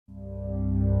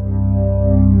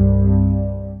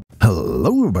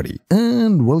Hello everybody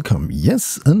and welcome.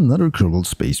 Yes, another Kerbal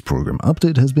Space Program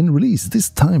update has been released, this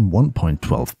time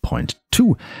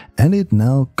 1.12.2, and it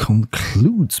now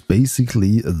concludes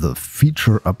basically the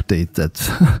feature update that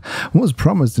was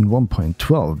promised in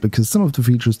 1.12, because some of the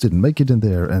features didn't make it in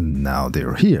there and now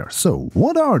they're here. So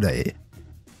what are they?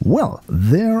 Well,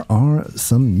 there are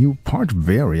some new part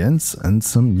variants and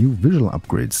some new visual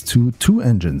upgrades to two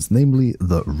engines, namely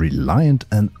the Reliant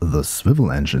and the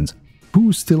Swivel engines,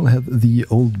 who still have the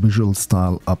old visual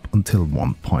style up until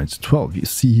 1.12. You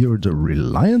see here the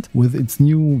Reliant with its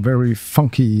new very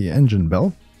funky engine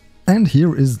bell, and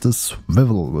here is the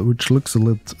Swivel, which looks a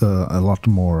lot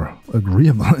more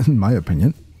agreeable in my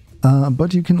opinion.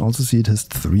 But you can also see it has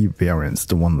three variants,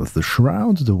 the one with the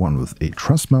shroud, the one with a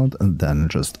truss mount, and then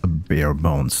just a bare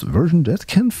bones version that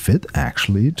can fit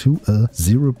actually to a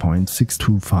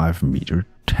 0.625 meter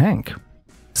tank.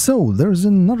 So there's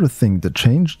another thing that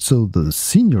changed. So the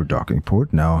senior docking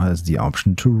port now has the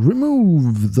option to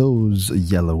remove those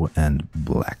yellow and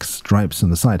black stripes on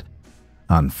the side.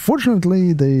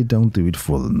 Unfortunately, they don't do it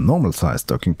for the normal size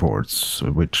docking ports,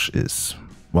 which is,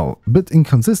 well, a bit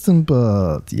inconsistent,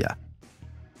 but yeah.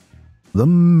 The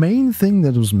main thing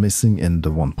that was missing in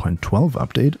the 1.12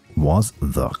 update was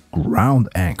the ground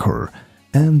anchor.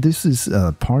 And this is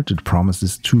a part that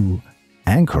promises to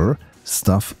anchor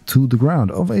stuff to the ground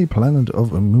of a planet,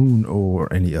 of a moon,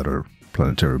 or any other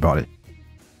planetary body.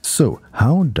 So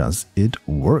how does it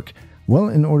work? Well,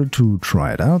 in order to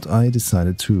try it out, I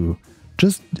decided to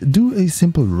just do a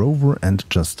simple rover and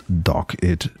just dock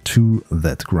it to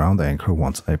that ground anchor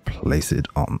once I place it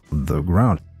on the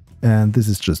ground. And this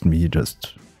is just me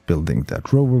just building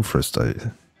that rover. First I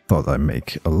thought I'd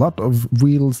make a lot of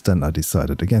wheels, then I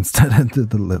decided against that and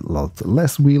did a lot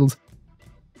less wheels.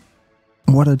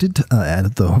 What I did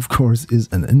add though, of course, is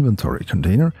an inventory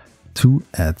container to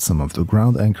add some of the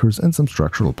ground anchors and some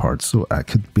structural parts so I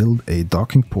could build a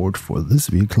docking port for this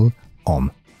vehicle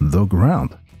on the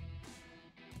ground.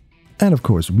 And of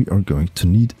course we are going to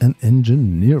need an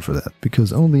engineer for that,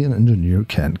 because only an engineer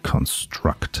can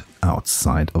construct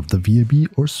outside of the VAB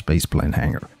or spaceplane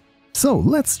hangar. So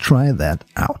let's try that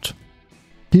out.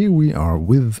 Here we are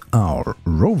with our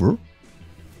rover,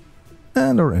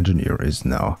 and our engineer is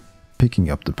now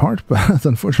picking up the part, but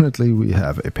unfortunately we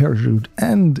have a parachute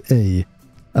and an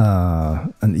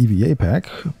EVA pack,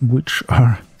 which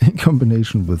are in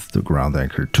combination with the ground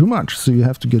anchor too much, so you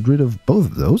have to get rid of both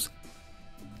of those,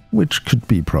 which could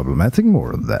be problematic,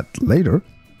 more on that later.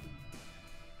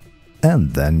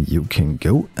 And then you can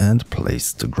go and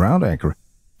place the ground anchor.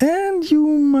 And you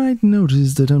might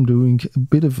notice that I'm doing a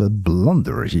bit of a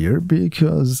blunder here,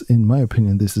 because in my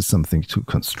opinion this is something to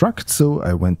construct, so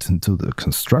I went into the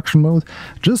construction mode,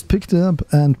 just picked it up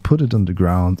and put it on the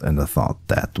ground, and I thought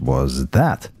that was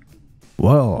that.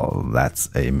 Well, that's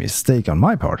a mistake on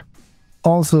my part.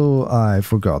 Also, I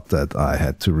forgot that I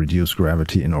had to reduce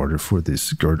gravity in order for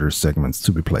these girder segments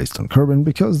to be placed on Kerbin,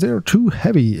 because they're too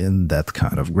heavy in that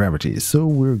kind of gravity, so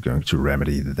we're going to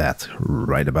remedy that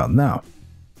right about now.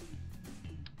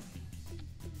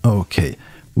 Okay,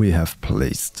 we have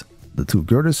placed the two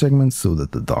girder segments so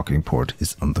that the docking port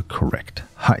is on the correct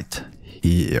height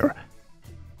here.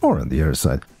 Or on the other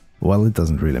side. Well, it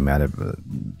doesn't really matter, but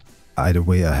either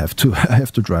way I have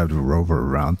to drive the rover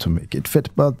around to make it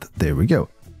fit, but there we go.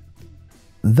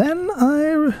 Then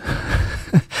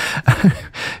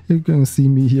you're going to see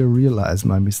me here realize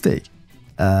my mistake.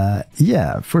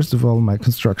 Yeah, first of all my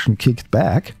construction kicked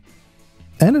back.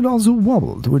 And it also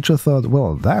wobbled, which I thought,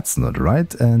 well, that's not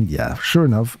right. And yeah, sure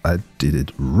enough, I did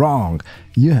it wrong.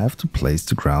 You have to place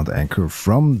the ground anchor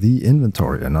from the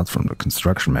inventory and not from the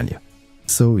construction menu.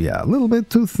 So yeah, a little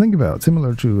bit to think about,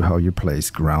 similar to how you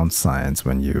place ground signs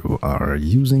when you are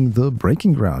using the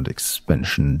Breaking Ground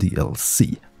expansion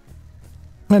DLC.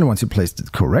 And once you placed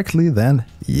it correctly, then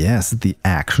yes, the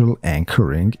actual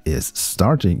anchoring is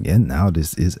starting, and now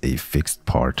this is a fixed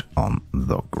part on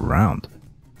the ground.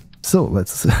 So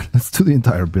let's do the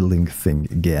entire building thing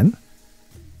again.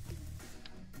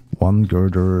 One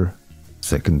girder,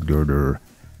 second girder,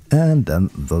 and then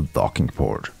the docking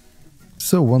port.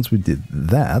 So once we did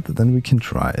that, then we can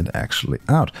try it actually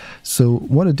out. So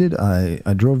what I did, I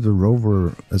drove the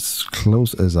rover as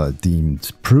close as I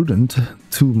deemed prudent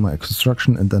to my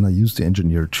construction, and then I used the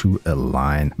engineer to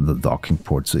align the docking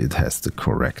port so it has the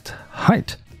correct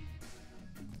height.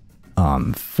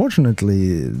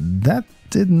 Unfortunately, that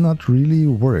did not really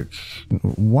work.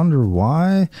 Wonder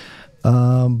why?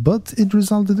 But it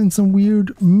resulted in some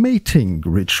weird mating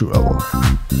ritual.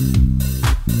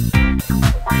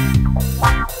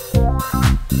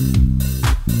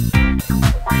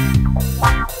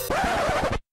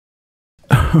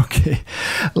 Okay, Okay,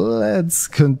 let's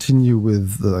continue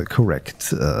with the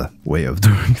correct way of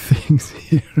doing things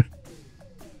here.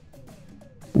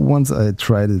 Once I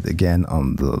tried it again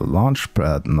on the launch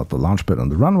pad, not the launch pad, on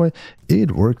the runway,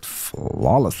 it worked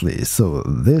flawlessly. So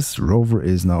this rover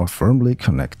is now firmly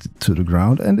connected to the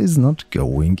ground and is not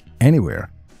going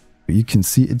anywhere. You can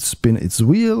see it spin its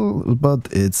wheel, but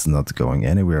it's not going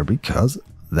anywhere because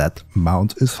that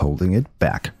mount is holding it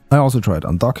back. I also tried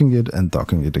undocking it and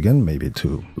docking it again, maybe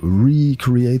to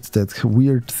recreate that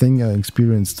weird thing I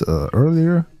experienced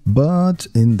earlier. But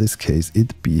in this case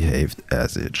it behaved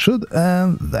as it should,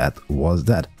 and that was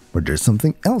that. But there's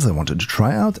something else I wanted to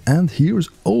try out, and here's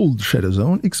old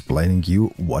ShadowZone explaining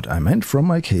you what I meant from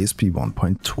my KSP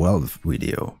 1.12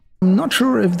 video. I'm not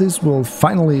sure if this will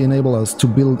finally enable us to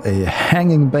build a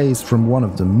hanging base from one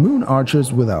of the moon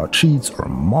arches without cheats or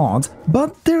mods,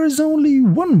 but there is only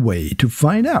one way to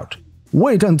find out.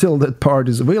 Wait until that part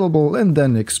is available and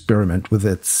then experiment with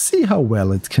it, see how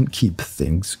well it can keep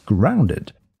things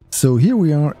grounded. So here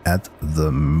we are at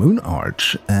the moon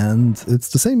arch, and it's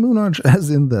the same moon arch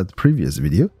as in that previous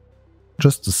video.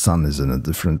 Just the sun is in a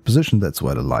different position, that's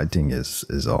why the lighting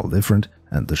is all different,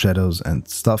 and the shadows and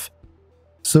stuff.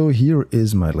 So here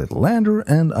is my little lander,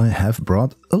 and I have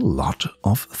brought a lot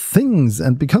of things.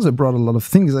 And because I brought a lot of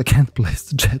things, I can't place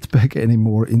the jetpack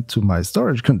anymore into my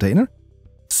storage container.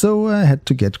 So I had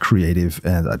to get creative,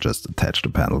 and I just attached a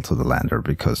panel to the lander,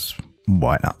 because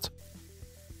why not?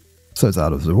 So it's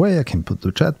out of the way, I can put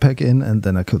the jetpack in, and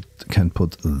then I can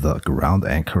put the ground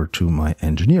anchor to my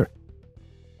engineer.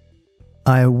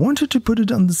 I wanted to put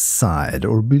it on the side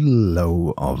or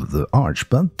below of the arch,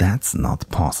 but that's not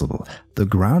possible. The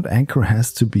ground anchor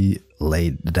has to be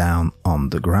laid down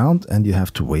on the ground, and you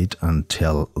have to wait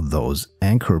until those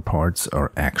anchor parts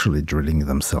are actually drilling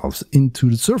themselves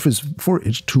into the surface for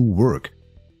it to work.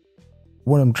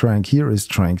 What I'm trying here is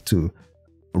trying to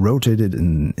rotate it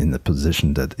in a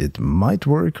position that it might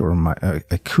work, or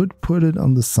I could put it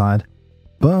on the side,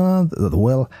 but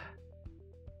well,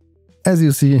 as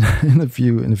you see in a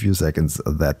few seconds,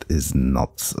 that is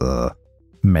not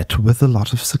met with a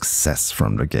lot of success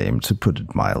from the game, to put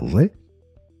it mildly.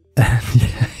 And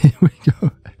yeah, here we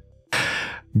go.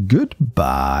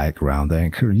 Goodbye, ground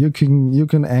anchor. You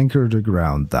can anchor the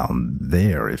ground down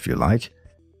there if you like.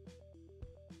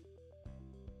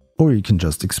 Or you can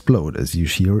just explode, as you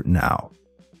hear now.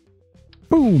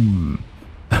 Boom!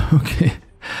 Okay.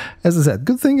 As I said,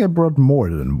 good thing I brought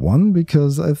more than one,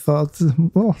 because I thought,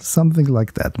 well, something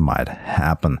like that might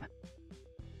happen.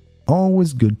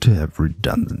 Always good to have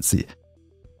redundancy.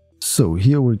 So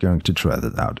here we're going to try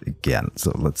that out again.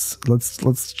 So let's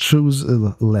choose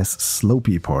a less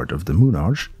slopey part of the moon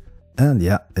arch. And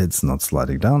yeah, it's not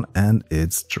sliding down, and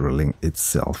it's drilling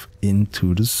itself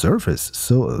into the surface.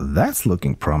 So that's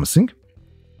looking promising.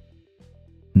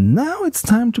 Now it's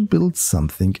time to build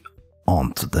something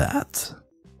onto that.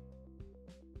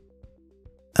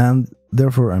 And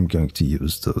therefore I'm going to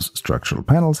use those structural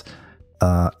panels.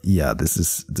 Yeah, this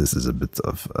is a bit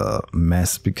of a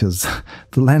mess, because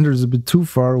the lander is a bit too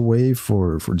far away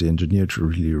for the engineer to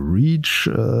really reach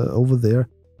over there.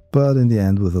 But in the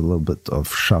end, with a little bit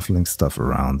of shuffling stuff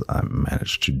around, I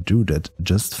managed to do that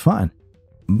just fine.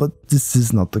 But this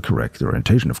is not the correct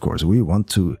orientation, of course. We want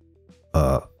to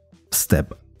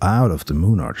step out of the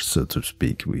moon arch, so to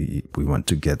speak. We want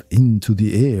to get into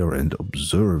the air and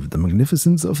observe the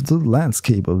magnificence of the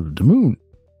landscape of the moon.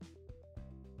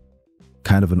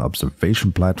 Kind of an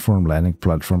observation platform, landing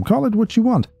platform, call it what you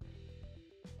want.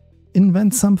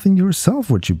 Invent something yourself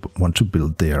what you want to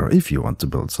build there, if you want to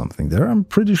build something there. I'm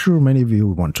pretty sure many of you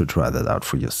want to try that out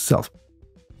for yourself.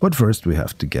 But first we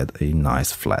have to get a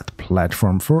nice flat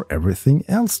platform for everything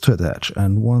else to attach,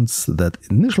 and once that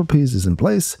initial piece is in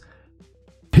place,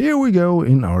 here we go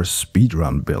in our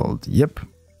speedrun build. Yep,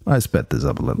 I sped this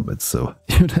up a little bit, so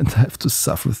you don't have to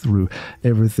suffer through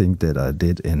everything that I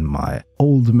did in my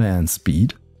old man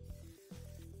speed.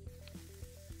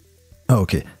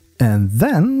 Okay. And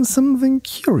then something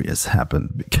curious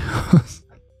happened, because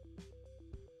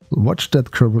watch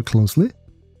that Kerbal closely.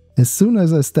 As soon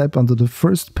as I step onto the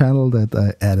first panel that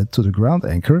I added to the ground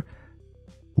anchor,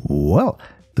 well,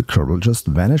 the Kerbal just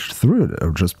vanished through it, or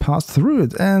just passed through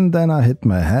it, and then I hit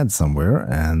my head somewhere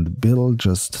and Bill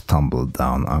just tumbled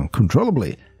down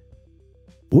uncontrollably.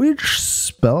 Which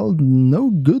spelled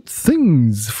no good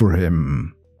things for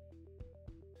him.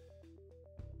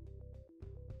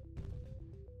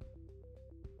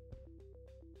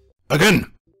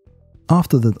 Again!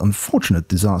 After that unfortunate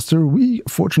disaster, we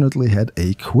fortunately had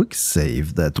a quick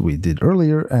save that we did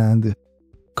earlier and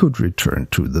could return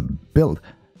to the build.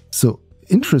 So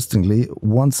interestingly,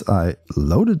 once I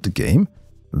loaded the game,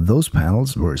 those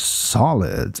panels were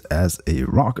solid as a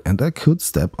rock and I could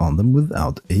step on them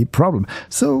without a problem.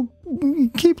 So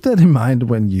keep that in mind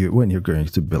when you're going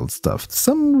to build stuff.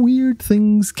 Some weird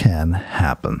things can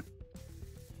happen.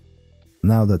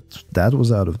 Now that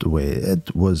was out of the way,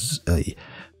 it was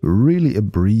really a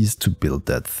breeze to build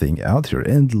that thing out here.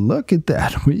 And look at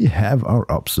that, we have our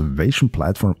observation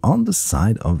platform on the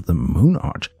side of the moon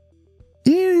arch.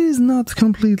 It is not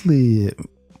completely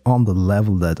on the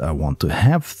level that I want to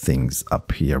have things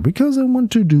up here, because I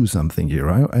want to do something here.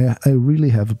 I really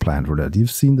have a plan for that.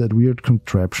 You've seen that weird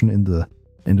contraption in the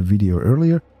video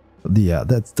earlier. Yeah,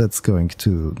 that's going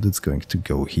to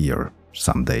go here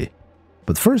someday.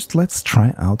 But first, let's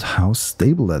try out how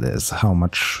stable that is, how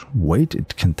much weight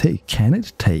it can take. Can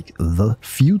it take the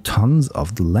few tons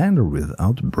of the lander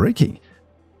without breaking?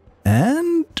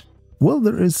 And well,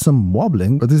 there is some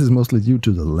wobbling, but this is mostly due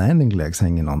to the landing legs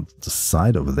hanging on the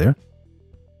side over there.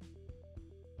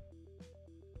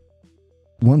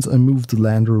 Once I moved the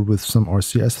lander with some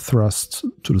RCS thrusts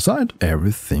to the side,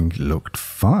 everything looked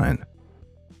fine.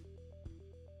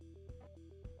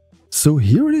 So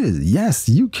here it is. Yes,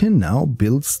 you can now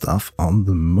build stuff on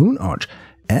the moon arch.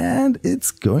 And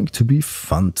it's going to be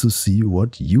fun to see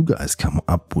what you guys come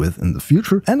up with in the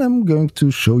future. And I'm going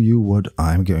to show you what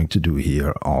I'm going to do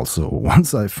here also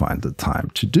once I find the time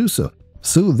to do so.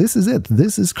 So this is it.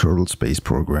 This is Kerbal Space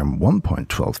Program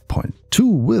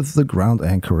 1.12.2 with the ground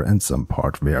anchor and some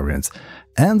part variants.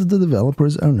 And the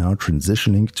developers are now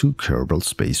transitioning to Kerbal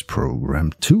Space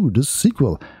Program 2, the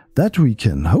sequel that we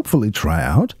can hopefully try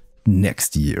out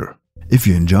next year. If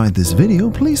you enjoyed this video,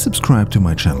 please subscribe to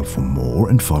my channel for more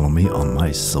and follow me on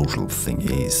my social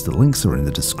thingies. The links are in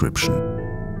the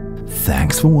description.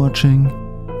 Thanks for watching.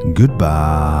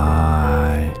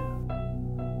 Goodbye.